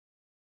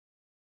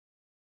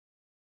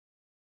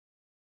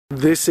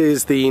This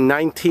is the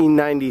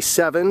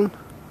 1997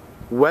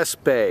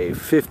 West Bay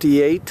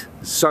 58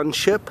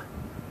 Sonship.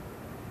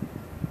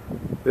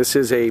 This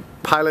is a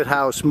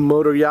Pilothouse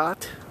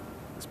Motoryacht.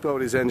 This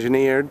boat is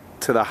engineered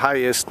to the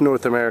highest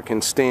North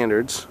American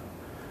standards.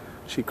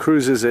 She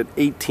cruises at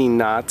 18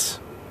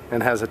 knots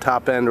and has a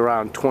top end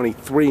around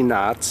 23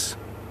 knots.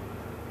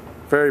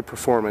 Very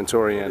performance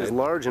oriented. It is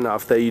large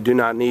enough that you do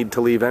not need to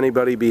leave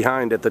anybody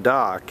behind at the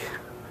dock,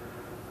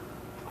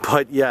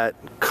 but yet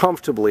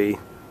comfortably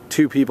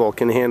 2 people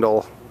can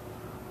handle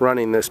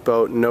running this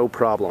boat no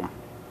problem.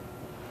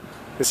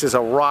 This is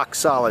a rock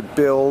solid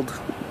build.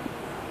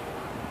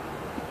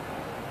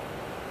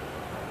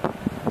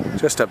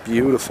 Just a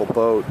beautiful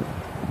boat.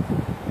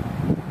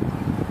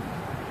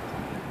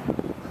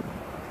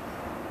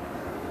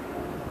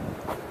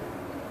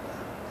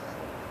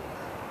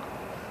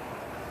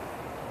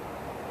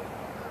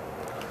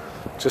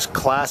 Just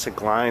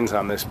classic lines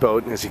on this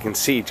boat, and as you can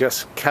see,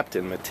 just kept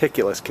in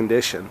meticulous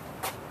condition.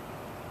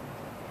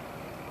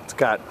 It's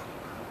got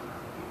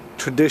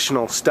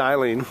traditional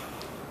styling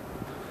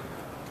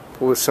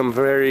with some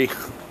very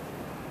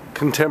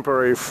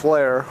contemporary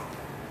flair.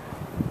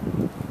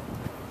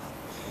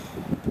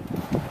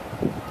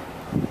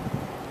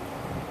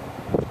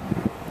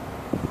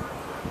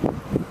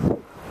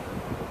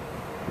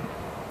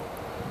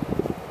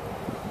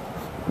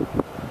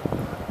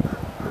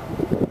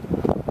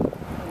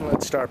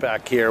 Let's start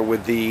back here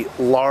with the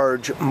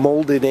large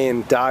molded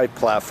in dive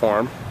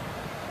platform.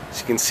 As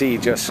you can see,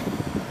 just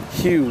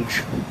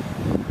huge.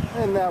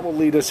 And that will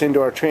lead us into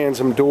our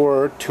transom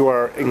door to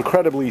our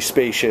incredibly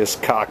spacious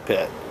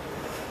cockpit.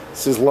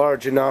 This is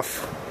large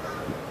enough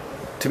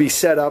to be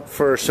set up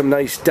for some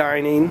nice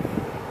dining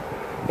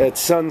at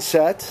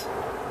sunset.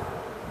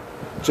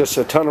 Just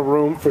a ton of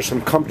room for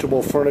some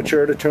comfortable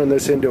furniture to turn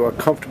this into a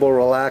comfortable,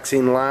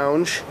 relaxing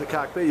lounge. In the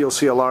cockpit, you'll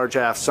see a large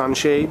aft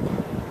sunshade.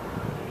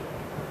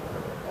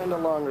 And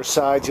along her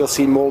sides, you'll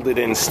see molded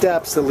in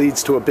steps that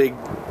leads to a big,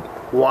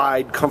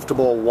 wide,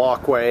 comfortable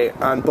walkway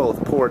on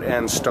both port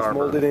and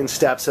starboard. Molded in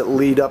steps that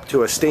lead up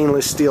to a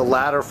stainless steel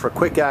ladder for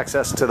quick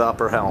access to the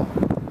upper helm.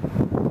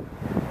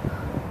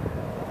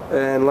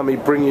 And let me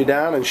bring you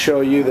down and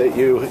show you that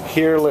you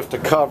here lift a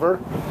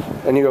cover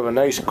and you have a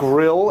nice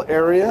grill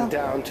area.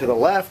 Down to the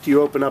left you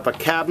open up a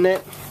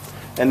cabinet,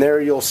 and there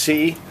you'll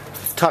see,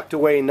 tucked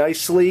away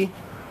nicely,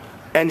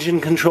 engine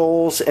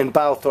controls and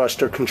bow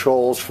thruster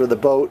controls for the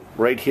boat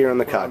right here in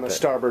the cockpit. On the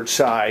starboard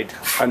side,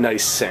 a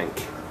nice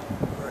sink.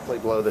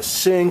 Below the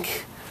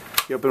sink,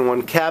 you open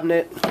one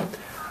cabinet,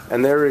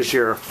 and there is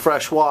your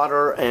fresh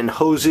water and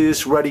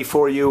hoses ready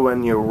for you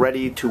when you're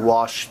ready to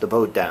wash the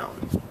boat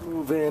down.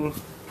 Move in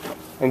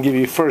and give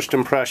you first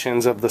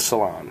impressions of the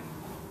salon.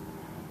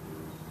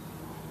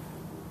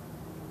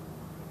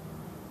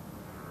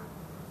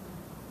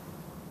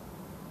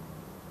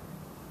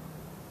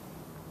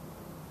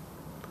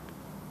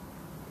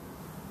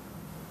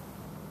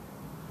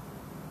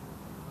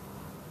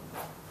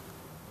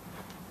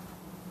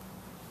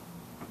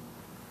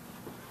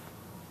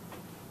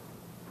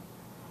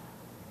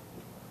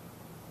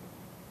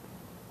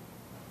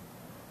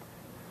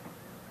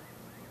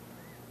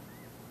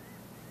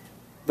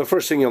 The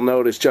first thing you'll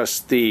note is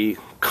just the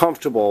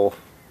comfortable,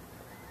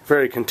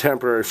 very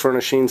contemporary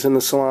furnishings in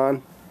the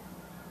salon.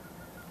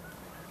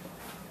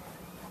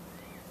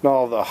 And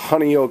all the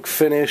honey oak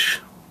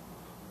finish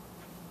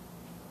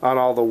on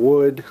all the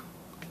wood.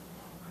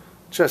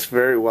 Just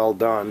very well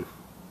done.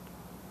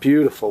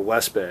 Beautiful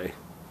West Bay.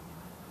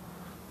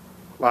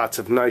 Lots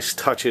of nice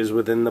touches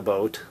within the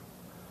boat.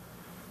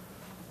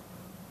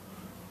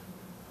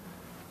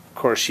 Of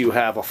course, you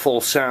have a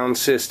full sound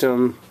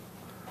system,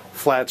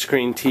 flat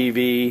screen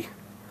TV,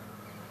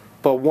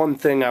 but one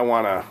thing I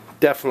want to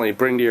definitely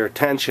bring to your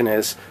attention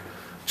is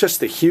just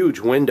the huge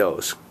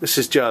windows. This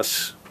is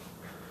just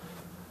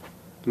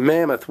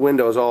mammoth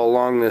windows all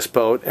along this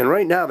boat, and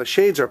right now the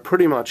shades are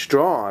pretty much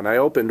drawn. I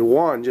opened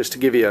one just to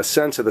give you a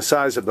sense of the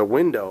size of the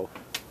window.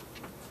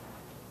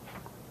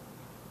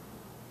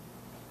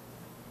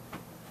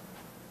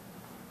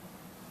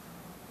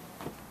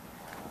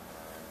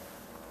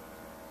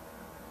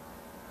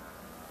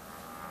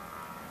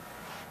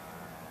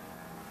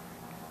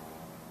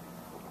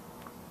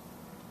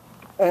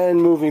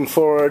 And moving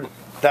forward,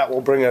 that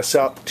will bring us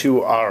up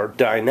to our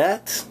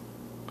dinette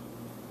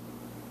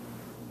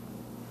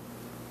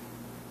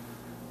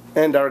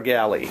and our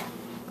galley.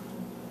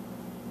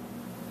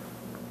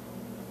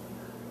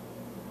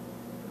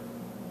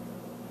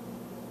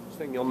 First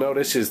thing you'll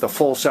notice is the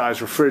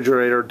full-size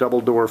refrigerator,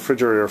 double-door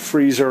refrigerator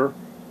freezer,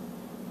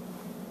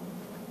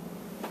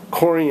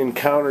 Corian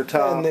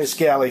countertop. And this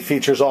galley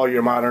features all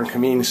your modern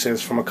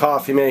conveniences, from a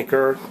coffee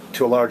maker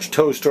to a large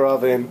toaster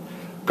oven,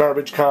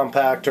 garbage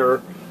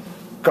compactor,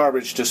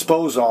 garbage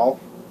disposal,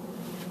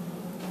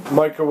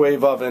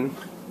 microwave oven,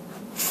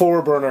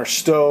 4-burner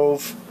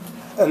stove,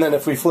 and then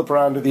if we flip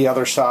around to the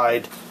other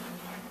side,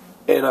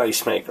 an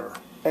ice maker.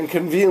 And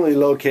conveniently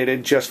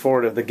located just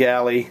forward of the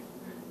galley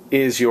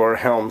is your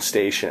helm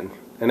station.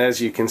 And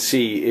as you can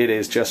see, it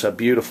is just a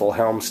beautiful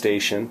helm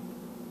station.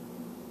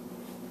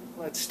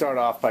 Let's start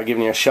off by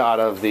giving you a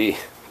shot of the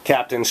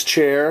captain's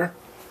chair.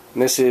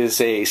 And this is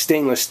a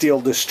stainless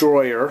steel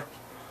destroyer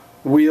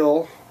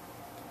wheel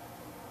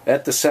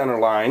at the center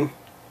line.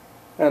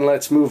 And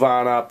let's move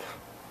on up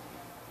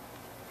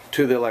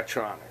to the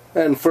electronic.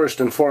 And first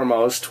and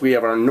foremost, we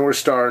have our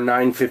Northstar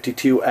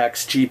 952X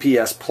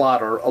GPS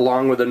plotter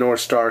along with the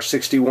Northstar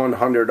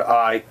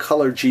 6100i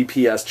color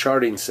GPS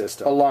charting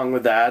system. Along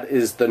with that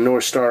is the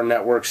Northstar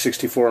Network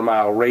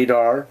 64-mile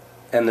radar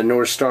and the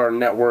Northstar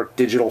Network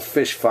digital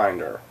fish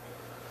finder.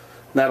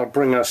 That'll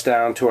bring us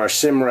down to our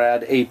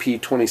Simrad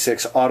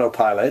AP26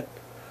 autopilot.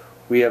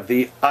 We have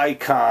the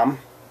ICOM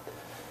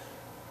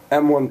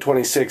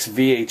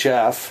M126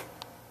 VHF,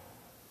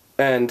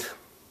 and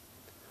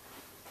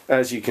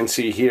as you can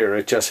see here,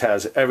 it just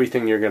has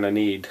everything you're going to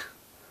need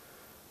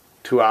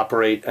to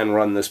operate and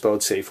run this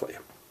boat safely.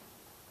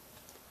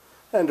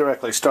 And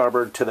directly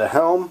starboard to the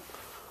helm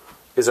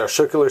is our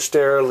circular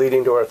stair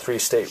leading to our 3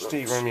 staterooms.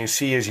 The stateroom you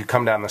see as you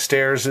come down the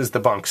stairs is the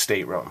bunk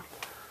stateroom.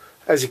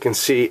 As you can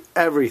see,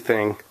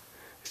 everything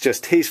is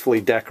just tastefully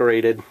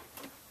decorated.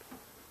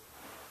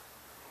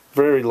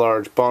 Very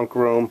large bunk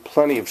room,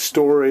 plenty of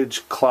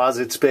storage,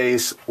 closet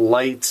space,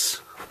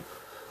 lights.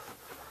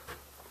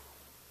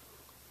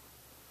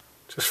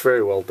 Just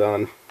very well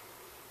done.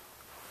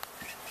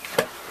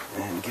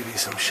 And give you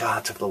some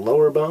shots of the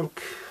lower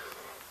bunk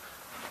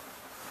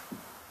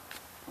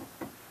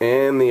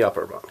and the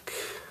upper bunk.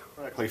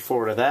 Directly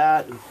forward of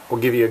that will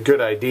give you a good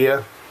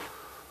idea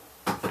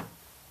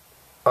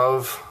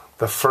of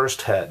the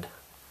first head.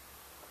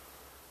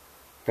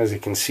 As you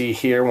can see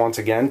here, once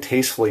again,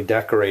 tastefully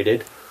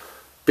decorated.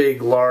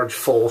 Big, large,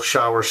 full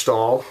shower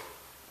stall,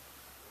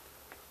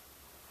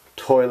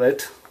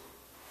 toilet,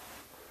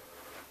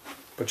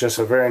 but just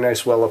a very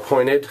nice,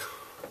 well-appointed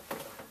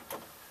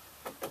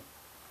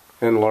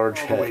and large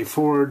head. All the way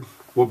forward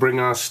will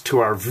bring us to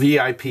our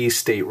VIP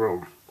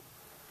stateroom.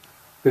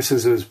 This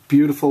is as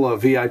beautiful a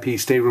VIP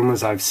stateroom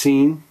as I've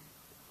seen.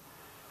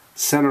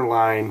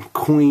 Centerline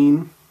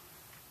queen,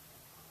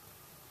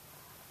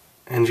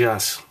 and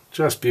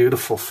just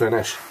beautiful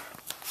finish.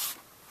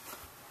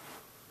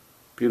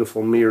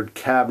 Beautiful mirrored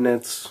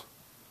cabinets.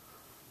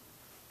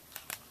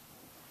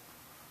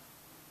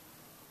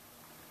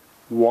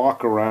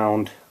 Walk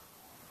around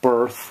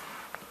berth.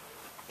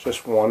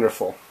 Just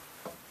wonderful.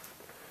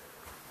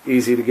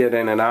 Easy to get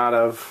in and out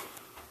of.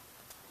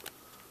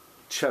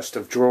 Chest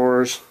of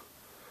drawers.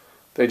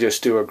 They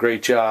just do a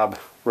great job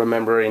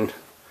remembering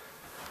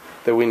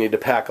that we need to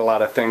pack a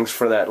lot of things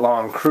for that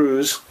long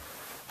cruise.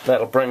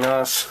 That'll bring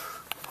us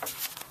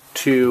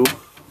to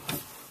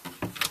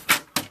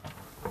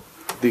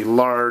the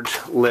large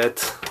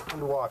lit.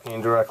 And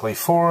walking directly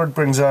forward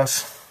brings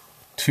us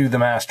to the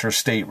master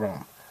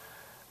stateroom.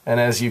 And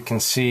as you can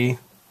see,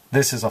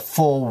 this is a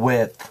full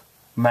width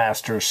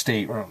master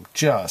stateroom.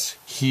 Just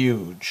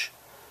huge.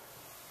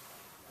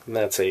 And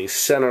that's a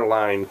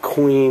centerline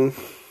queen.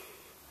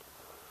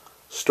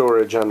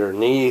 Storage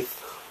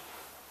underneath.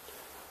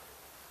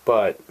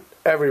 But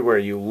everywhere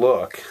you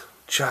look,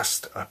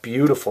 just a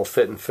beautiful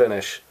fit and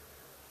finish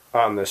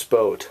on this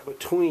boat.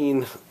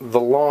 Between the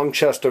long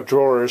chest of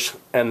drawers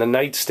and the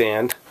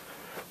nightstand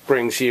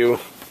brings you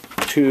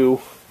to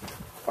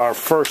our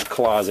first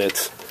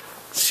closet,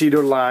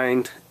 cedar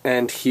lined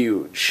and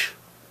huge.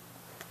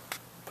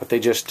 But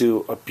they just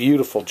do a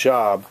beautiful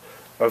job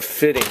of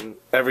fitting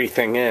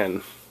everything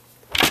in.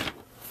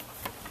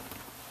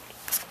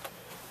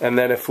 And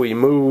then if we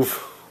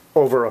move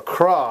over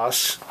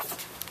across,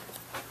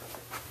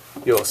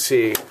 you'll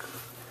see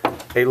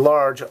a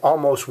large,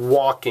 almost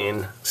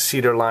walk-in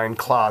cedar-lined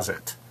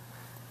closet.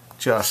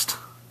 Just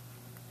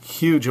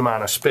huge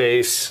amount of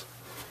space.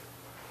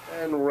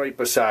 And right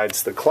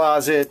besides the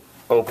closet,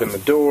 open the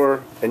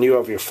door, and you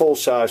have your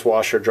full-size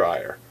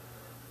washer-dryer.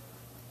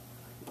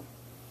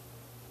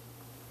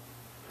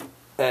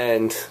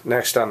 And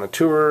next on the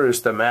tour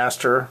is the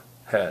master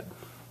head.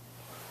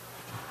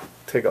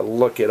 Take a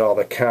look at all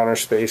the counter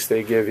space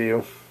they give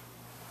you.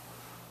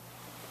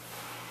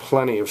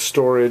 Plenty of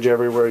storage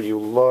everywhere you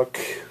look.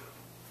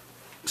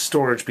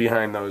 Storage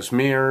behind those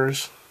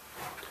mirrors.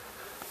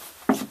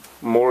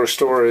 More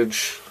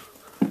storage.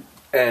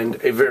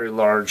 And a very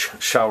large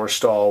shower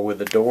stall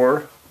with a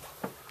door.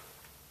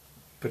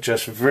 But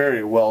just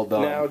very well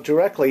done. Now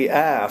directly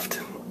aft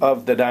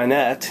of the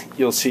dinette,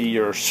 you'll see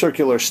your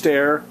circular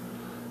stair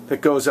that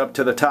goes up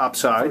to the top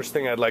side. First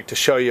thing I'd like to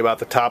show you about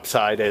the top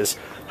side is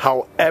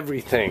how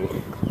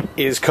everything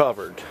is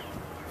covered.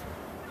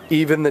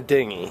 Even the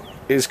dinghy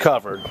is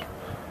covered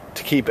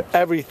to keep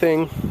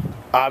everything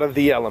out of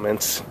the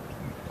elements,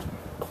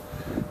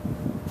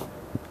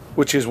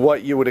 which is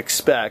what you would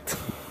expect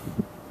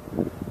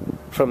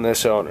from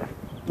this owner.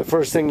 The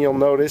first thing you'll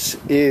notice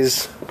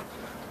is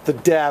the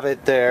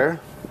davit there.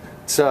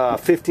 It's a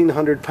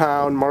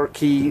 1,500-pound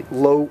marquee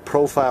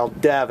low-profile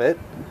davit.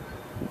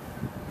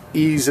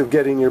 Ease of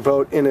getting your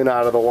boat in and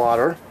out of the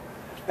water.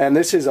 And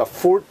this is a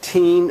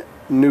 14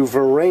 New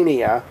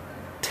Verania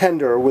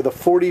tender with a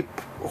 40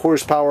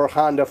 horsepower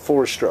Honda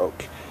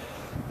 4-stroke.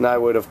 And I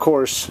would, of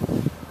course,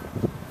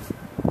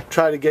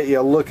 try to get you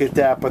a look at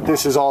that, but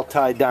this is all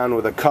tied down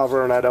with a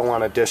cover and I don't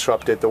want to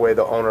disrupt it the way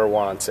the owner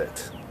wants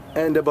it.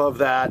 And above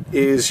that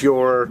is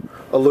your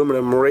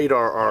aluminum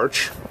radar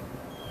arch,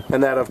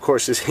 and that of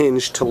course is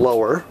hinged to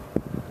lower.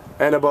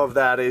 And above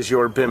that is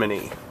your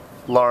bimini,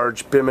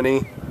 large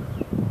bimini.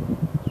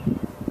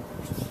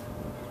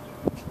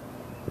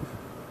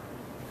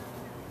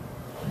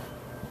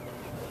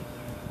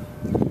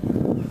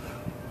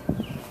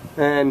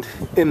 And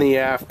in the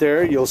aft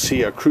there, you'll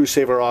see a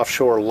Crusader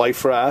offshore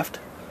life raft.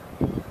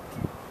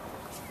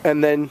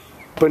 And then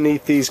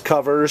beneath these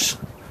covers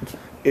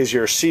is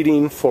your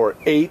seating for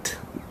 8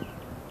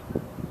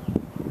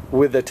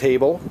 with a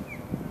table.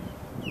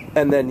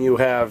 And then you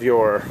have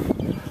your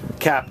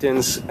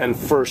captain's and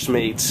first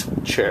mate's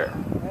chair.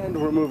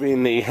 And we're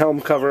moving the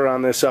helm cover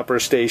on this upper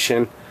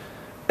station.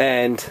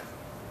 And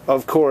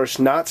of course,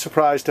 not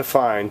surprised to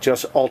find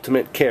just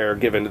ultimate care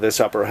given to this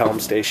upper helm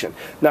station.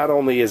 Not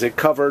only is it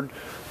covered,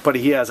 but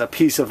he has a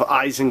piece of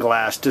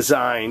isinglass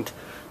designed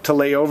to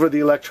lay over the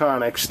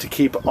electronics to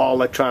keep all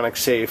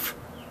electronics safe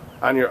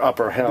on your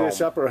upper helm.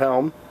 This upper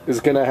helm is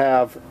going to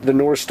have the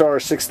North Star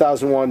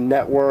 6001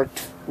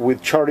 networked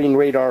with charting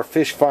radar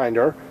fish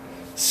finder,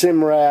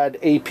 Simrad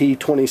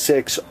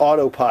AP26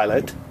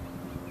 autopilot,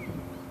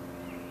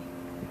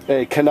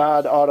 a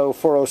Canard Auto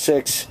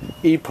 406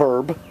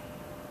 EPIRB,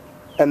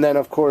 and then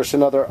of course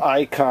another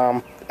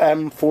ICOM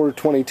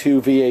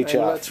M422 VHF.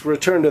 And let's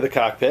return to the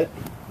cockpit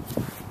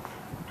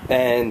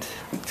and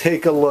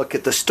take a look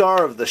at the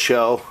star of the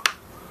show.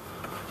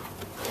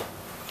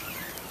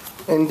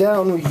 And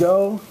down we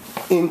go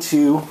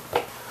into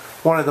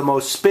one of the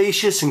most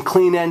spacious and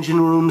clean engine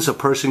rooms a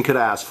person could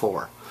ask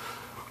for.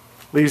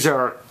 These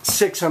are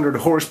 600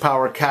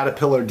 horsepower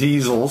Caterpillar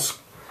diesels.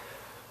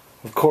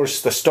 Of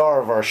course, the star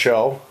of our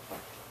show.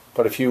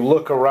 But if you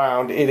look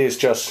around, it is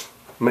just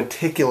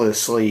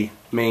meticulously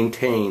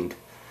maintained.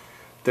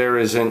 There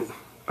isn't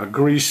a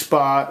grease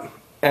spot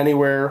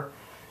anywhere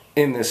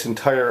in this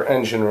entire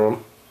engine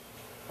room.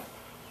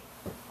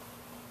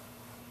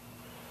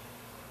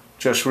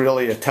 Just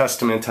really a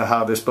testament to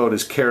how this boat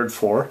is cared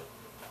for.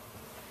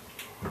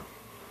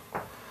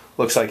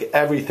 Looks like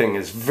everything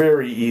is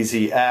very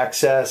easy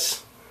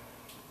access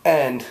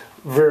and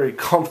very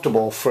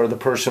comfortable for the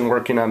person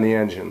working on the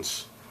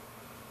engines.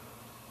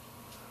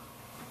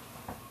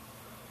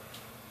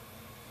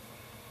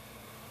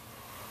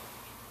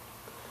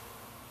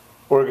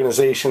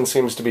 Organization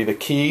seems to be the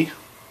key.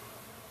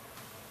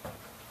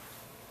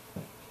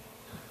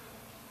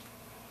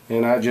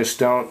 And I just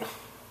don't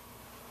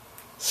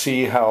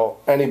see how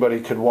anybody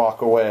could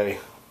walk away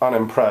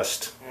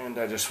unimpressed. And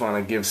I just want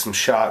to give some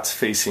shots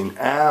facing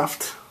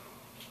aft.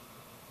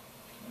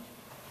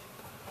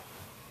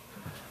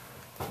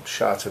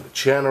 Shots of the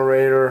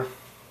generator.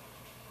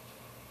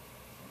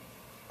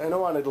 And I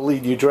wanted to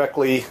lead you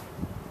directly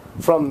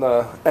from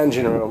the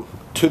engine room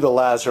to the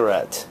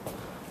lazarette,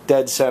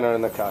 dead center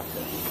in the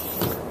cockpit.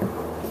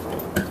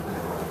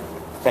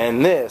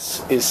 And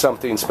this is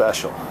something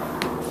special.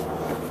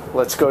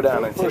 Let's go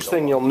down. And first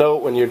thing you'll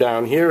note when you're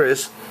down here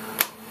is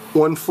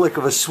one flick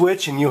of a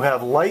switch and you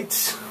have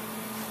lights.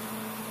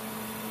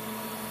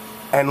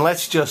 And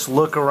let's just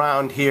look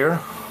around here.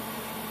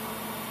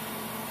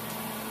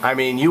 I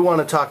mean, you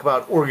want to talk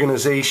about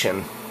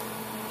organization.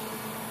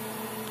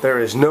 There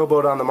is no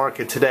boat on the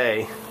market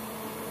today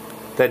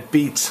that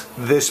beats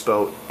this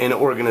boat in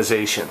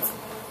organization.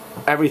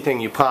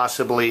 Everything you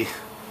possibly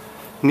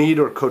need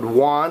or could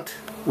want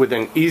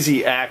within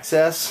easy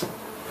access.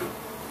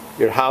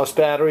 Your house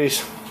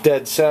batteries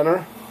dead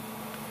center.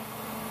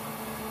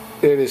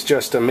 It is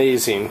just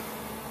amazing.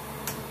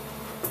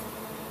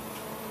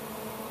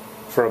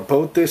 For a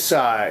boat this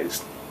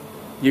size,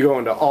 you go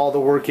into all the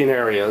working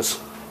areas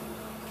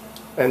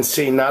and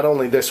see not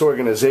only this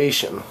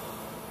organization,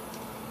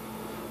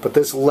 but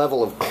this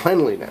level of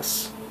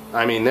cleanliness.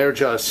 I mean, there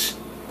is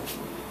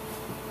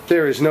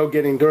no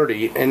getting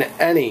dirty in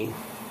any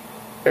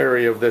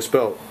area of this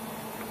boat.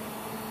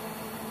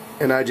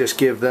 And I just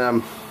give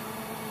them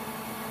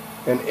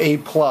an A+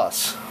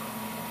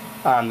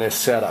 on this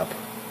setup.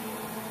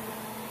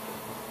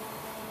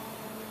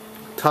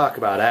 Talk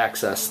about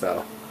access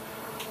though.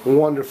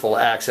 Wonderful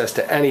access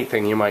to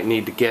anything you might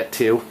need to get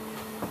to.